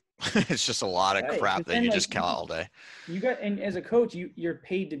 It's just a lot of crap that you just count all day. And as a coach, you're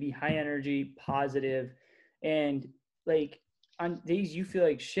paid to be high energy, positive, and like on days you feel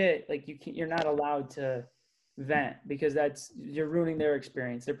like shit, like you're not allowed to vent, because you're ruining their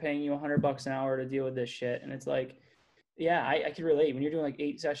experience. They're paying you $100 an hour to deal with this shit. And it's like, I can relate when you're doing like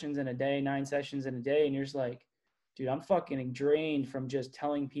 8 sessions in a day, 9 sessions in a day, and you're just like, dude, I'm fucking drained from just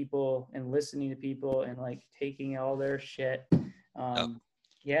telling people and listening to people and like taking all their shit.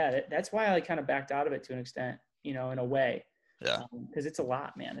 That's why I like kind of backed out of it to an extent, in a way. Yeah. Because it's a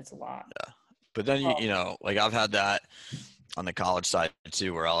lot, man. It's a lot. Yeah. But then, like I've had that on the college side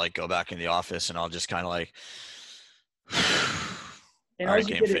too, where I'll like go back in the office and I'll just kind of like, And all all right,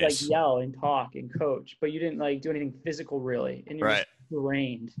 you game did is like face. yell and talk and coach, but you didn't like do anything physical really, and you're Right. just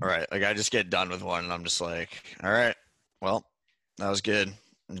drained. Right. Like I just get done with one and I'm just like, all right, well, that was good.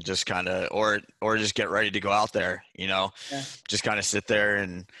 And just kind of, or just get ready to go out there, Yeah. just kind of sit there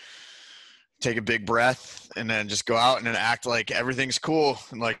and take a big breath and then just go out and then act like everything's cool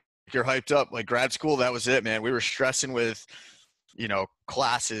and like you're hyped up. Like grad school, that was it, man. We were stressing with,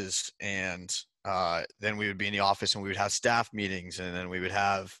 classes, and then we would be in the office and we would have staff meetings, and then we would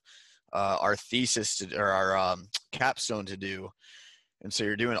have our thesis or our capstone to do. And so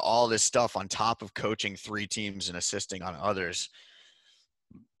you're doing all this stuff on top of coaching 3 teams and assisting on others.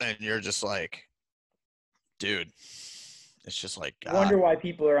 And you're just like, dude, it's just like, Wonder God, why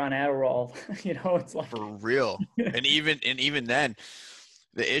people are on Adderall. It's like for real. And even then,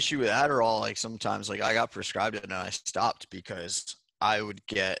 the issue with Adderall, like sometimes, like I got prescribed it and I stopped because I would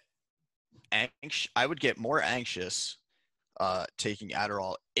get more anxious taking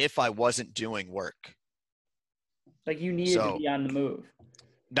Adderall if I wasn't doing work. like you needed to So be on the move.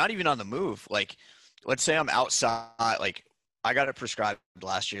 not even on the move. Like, let's say I'm outside. Like, I got it prescribed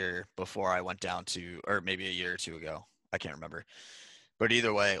last year before I went down to, or maybe a year or two ago. I can't remember. But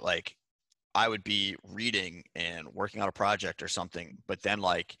either way, like, I would be reading and working on a project or something. But then,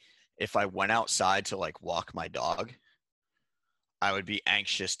 like, if I went outside to like walk my dog, I would be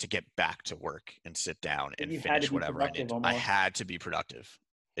anxious to get back to work and sit down and You had to finish be whatever I productive need to. I almost. had to be productive.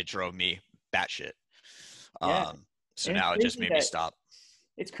 It drove me batshit. Yeah. So And it's now it just crazy made me that stop.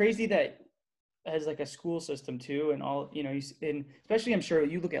 as like a school system too, and all and especially I'm sure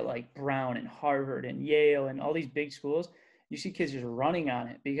you look at like Brown and Harvard and Yale and all these big schools, you see kids just running on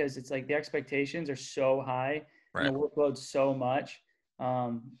it because it's like the expectations are so high and the Right. workload's so much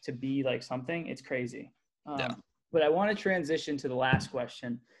to be like something. It's crazy. Yeah. But I want to transition to the last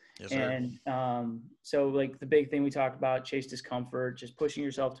question. Yes, sir. And so like the big thing we talked about, chase discomfort, just pushing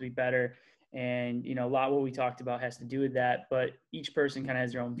yourself to be better. And a lot what we talked about has to do with that, but each person kind of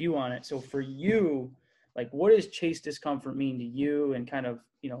has their own view on it. So for you, like what does chase discomfort mean to you, and kind of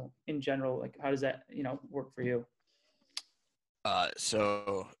in general, like how does that work for you?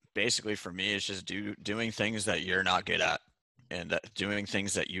 So basically for me, it's just doing things that you're not good at and doing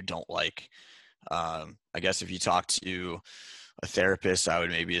things that you don't like. I guess if you talk to a therapist, I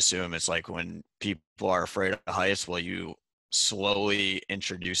would maybe assume it's like when people are afraid of heights, well, you slowly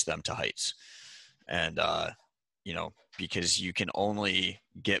introduce them to heights. And, because you can only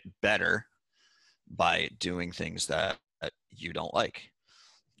get better by doing things that you don't like.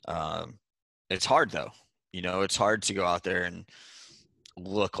 Um, it's hard though. It's hard to go out there and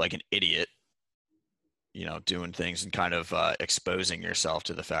look like an idiot, doing things and kind of exposing yourself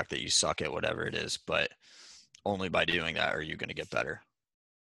to the fact that you suck at whatever it is. But only by doing that are you going to get better.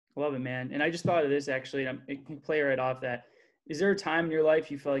 Love it, man. And I just thought of this actually, and I can play right off that. Is there a time in your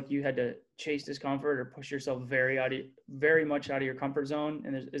life you felt like you had to chase discomfort or push yourself very much out of your comfort zone?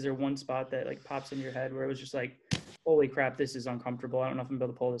 And is there one spot that like pops into your head where it was just like, holy crap, this is uncomfortable. I don't know if I'm able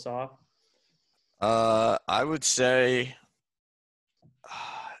to pull this off. I would say,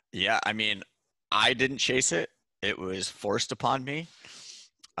 yeah, I mean, I didn't chase it. It was forced upon me.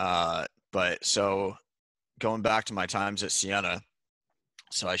 But so going back to my times at Siena,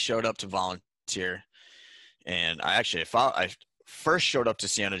 so I showed up to volunteer, and I first showed up to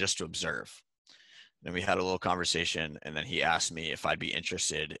Siena just to observe. Then we had a little conversation, and then he asked me if I'd be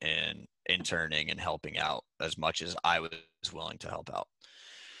interested in interning and helping out as much as I was willing to help out.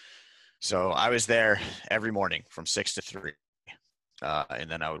 So I was there every morning from 6 to 3, and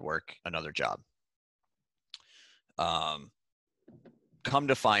then I would work another job. Come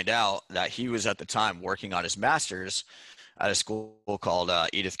to find out that he was at the time working on his master's at a school called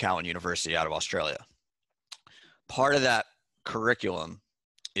Edith Cowan University out of Australia. Part of that curriculum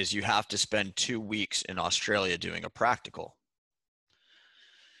is you have to spend 2 weeks in Australia doing a practical.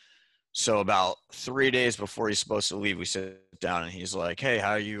 So about 3 days before he's supposed to leave, we sit down and he's like, "Hey,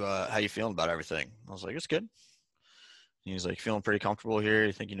 how you feeling about everything?" I was like, "It's good." He's like, "Feeling pretty comfortable here?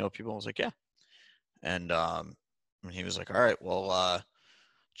 You think you know people?" I was like, "Yeah." And he was like, "All right, well,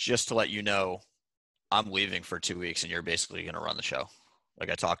 just to let you know, I'm leaving for 2 weeks and you're basically going to run the show. Like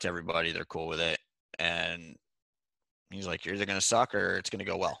I talked to everybody, they're cool with it." And he's like, "You're either going to suck or it's going to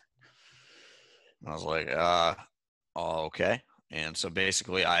go well." And I was like, okay. And so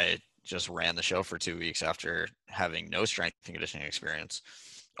basically I just ran the show for 2 weeks after having no strength and conditioning experience,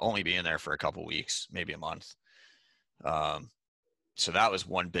 only being there for a couple weeks, maybe a month. So that was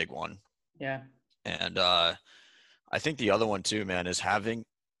one big one. Yeah. And I think the other one too, man, is having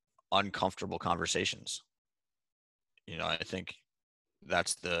uncomfortable conversations. I think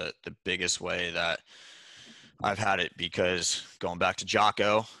that's the biggest way that I've had it because going back to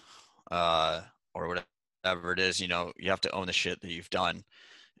Jocko, or whatever it is, you know, you have to own the shit that you've done.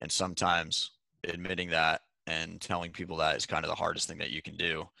 And sometimes admitting that and telling people that is kind of the hardest thing that you can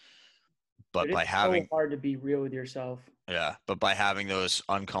do. But But by it's so having, hard to be real with yourself. yeah, but by having those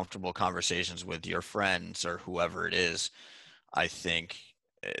uncomfortable conversations with your friends or whoever it is, I think,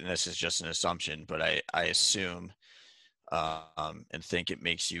 and this is just an assumption, but I assume and think it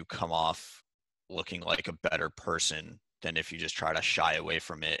makes you come off looking like a better person than if you just try to shy away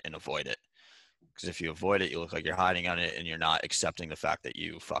from it and avoid it. Because if you avoid it, you look like you're hiding on it and you're not accepting the fact that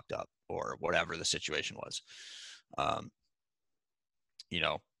you fucked up or whatever the situation was. Um, you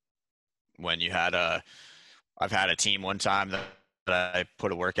know, when you had I've had a team one time that I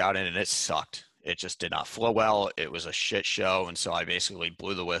put a workout in and it sucked. It just did not flow well. It was a shit show. And so I basically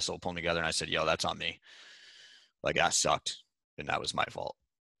blew the whistle, pulled together, and I said, yo, that's on me. Like, that sucked. And that was my fault.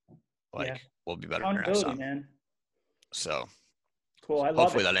 Yeah. Like, we'll be better next Accountability, time. man. So Cool. I love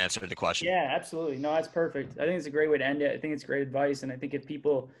hopefully it. that answered the question. Yeah, absolutely. No, that's perfect. I think it's a great way to end it. I think it's great advice. And I think if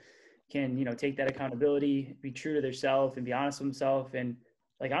people can, take that accountability, be true to themselves and be honest with themselves and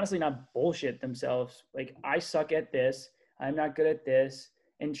like honestly not bullshit themselves. Like I suck at this. I'm not good at this.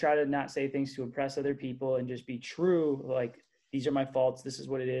 And try to not say things to impress other people and just be true. Like these are my faults. This is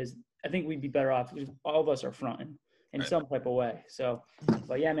what it is. I think we'd be better off because all of us are fronting in Right. some type of way. So,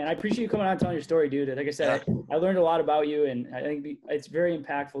 but yeah, man, I appreciate you coming on and telling your story, dude. Like I said, Yeah. I learned a lot about you and I think it's very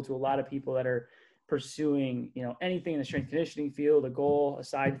impactful to a lot of people that are pursuing, anything in the strength conditioning field, a goal, a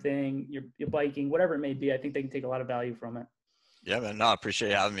side thing, your biking, whatever it may be. I think they can take a lot of value from it. Yeah, man. No, I appreciate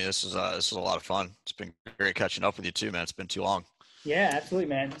you having me. This is a lot of fun. It's been great catching up with you too, man. It's been too long. Yeah, absolutely,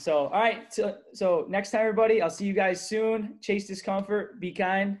 man. So, all right. So next time, everybody, I'll see you guys soon. Chase discomfort. Be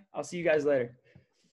kind. I'll see you guys later.